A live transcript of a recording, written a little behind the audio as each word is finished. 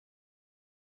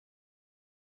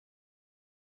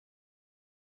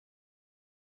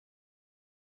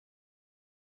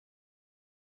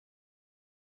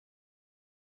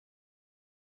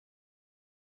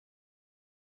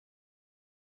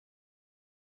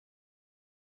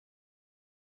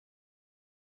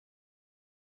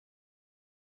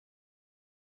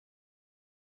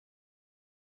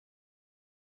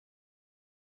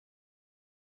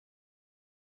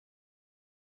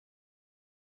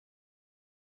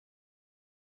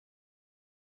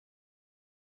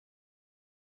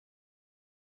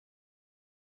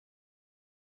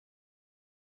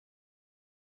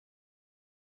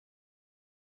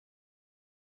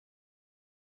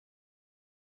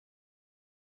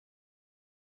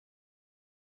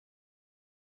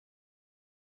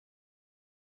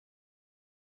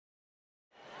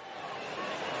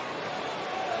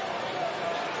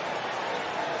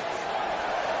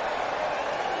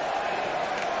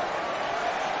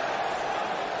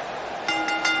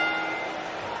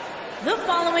The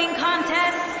following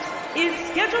contest is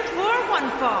scheduled for one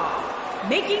fall.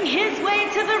 Making his way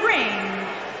to the ring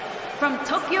from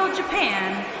Tokyo,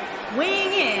 Japan,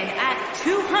 weighing in at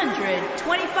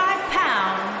 225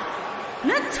 pounds,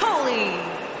 Natoli.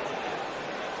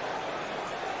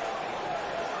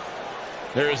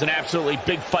 There is an absolutely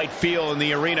big fight feel in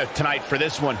the arena tonight for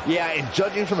this one. Yeah, and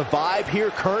judging from the vibe here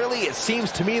currently, it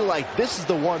seems to me like this is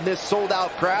the one this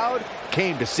sold-out crowd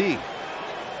came to see.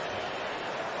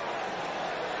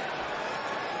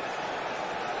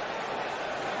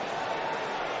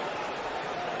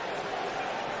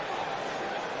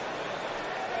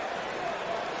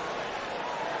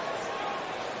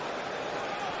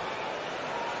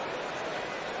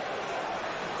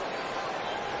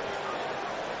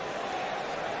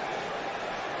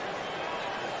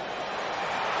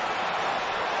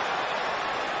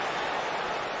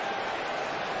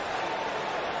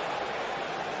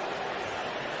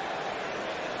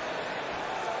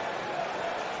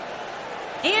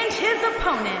 And his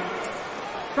opponent,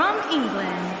 from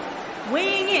England,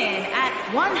 weighing in at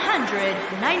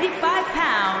 195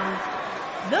 pounds,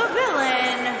 the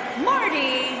villain,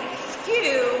 Marty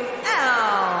Skew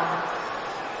L.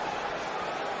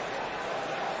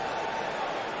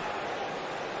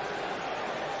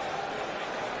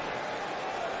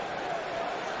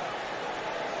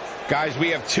 Guys, we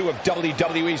have two of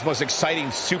WWE's most exciting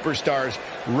superstars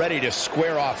ready to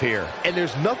square off here. And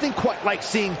there's nothing quite like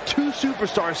seeing two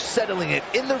superstars settling it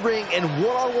in the ring in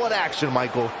one-on-one action,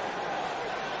 Michael.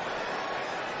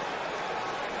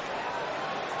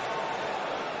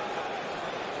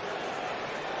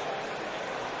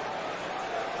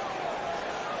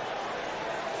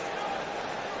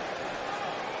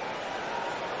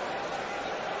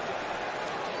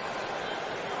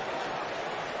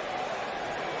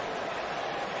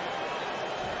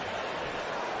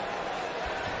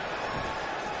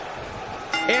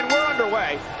 And we're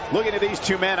underway. Looking at these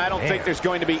two men, I don't think there's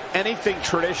going to be anything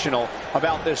traditional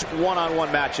about this one-on-one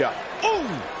matchup.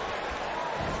 Ooh!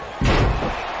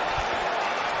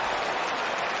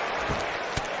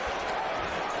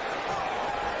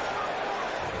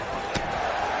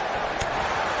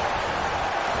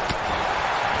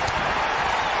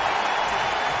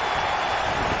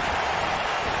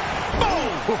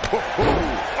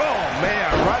 Oh,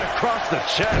 man, right across the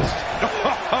chest.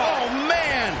 Oh,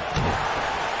 man!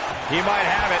 He might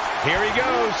have it. Here he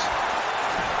goes.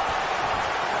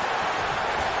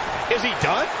 Is he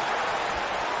done?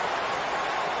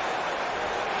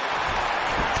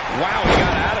 Wow, he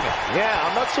got out of it. Yeah,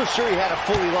 I'm not so sure he had it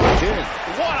fully locked in.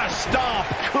 What a stomp.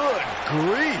 Good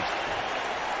grief.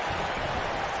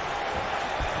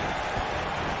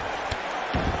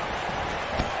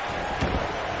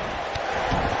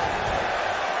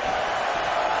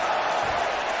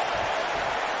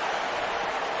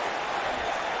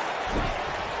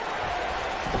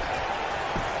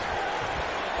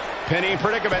 Penny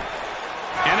predicament.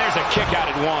 And there's a kick out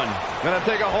at one. Gonna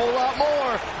take a whole lot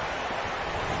more.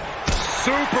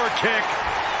 Super kick.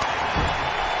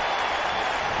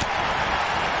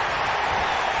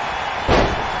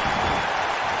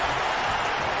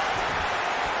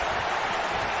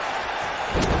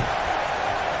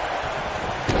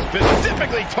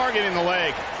 Specifically targeting the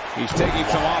leg. He's taking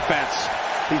some offense.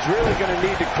 He's really going to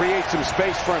need to create some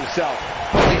space for himself.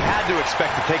 Well, he had to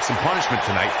expect to take some punishment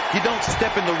tonight. You don't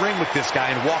step in the ring with this guy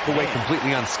and walk away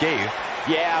completely unscathed.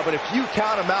 Yeah, but if you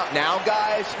count him out now,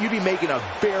 guys, you'd be making a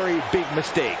very big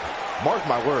mistake. Mark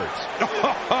my words.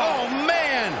 Oh,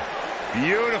 man!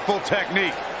 Beautiful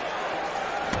technique.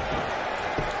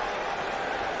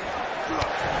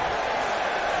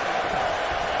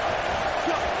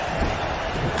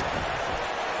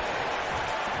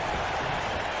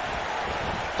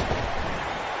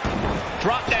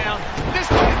 Drop down. This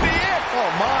might be it. Oh,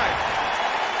 my.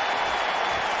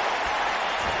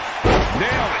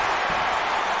 Nailed it.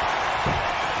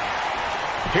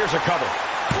 Here's a cover.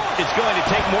 It's going to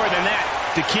take more than that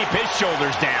to keep his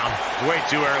shoulders down. Way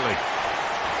too early.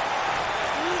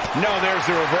 No, there's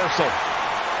the reversal.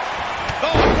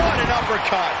 Oh, what an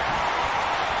uppercut.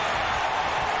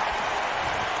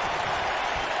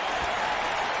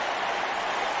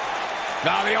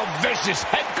 Now the old vicious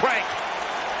head crank.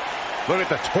 Look at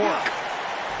the torque.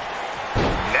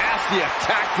 Nasty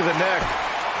attack to the neck.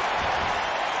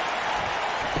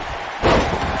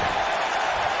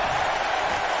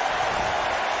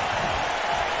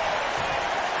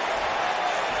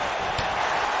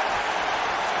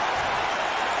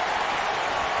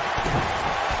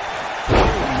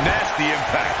 Nasty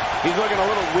impact. He's looking a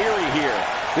little weary here.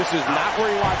 This is not where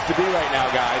he wants to be right now,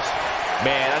 guys.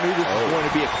 Man, I knew this was going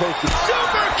to be a close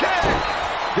super kick.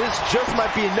 This just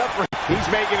might be enough for him. He's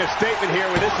making a statement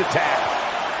here with this attack.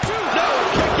 No,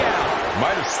 kick out.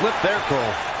 Might have slipped there,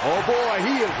 Cole. Oh, boy,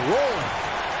 he is rolling.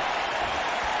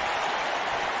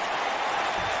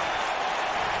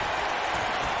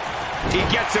 He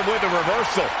gets him with a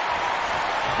reversal.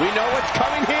 We know what's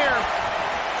coming here.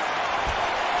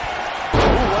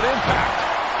 Ooh, what impact.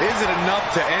 Is it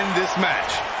enough to end this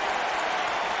match?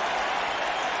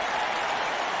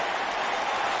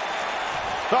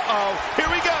 Uh-oh.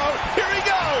 Here we go. Here we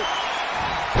go.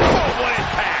 Oh, what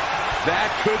impact.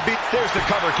 That could be. There's the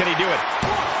cover. Can he do it?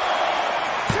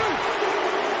 1,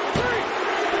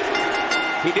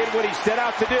 2, 3. He did what he set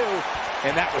out to do,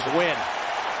 and that was win.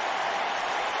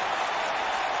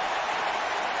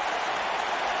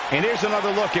 And here's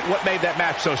another look at what made that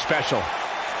match so special.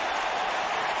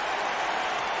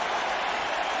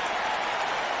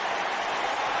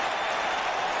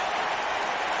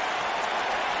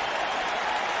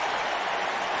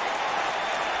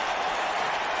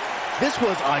 This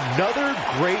was another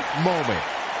great moment.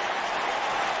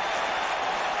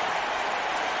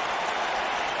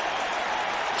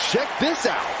 Check this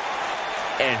out.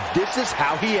 And this is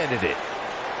how he ended it.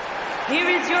 Here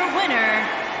is your winner,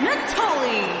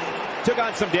 Natali. Took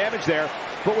on some damage there,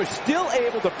 but was still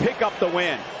able to pick up the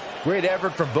win. Great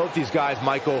effort from both these guys,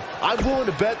 Michael. I'm willing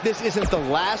to bet this isn't the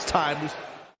last time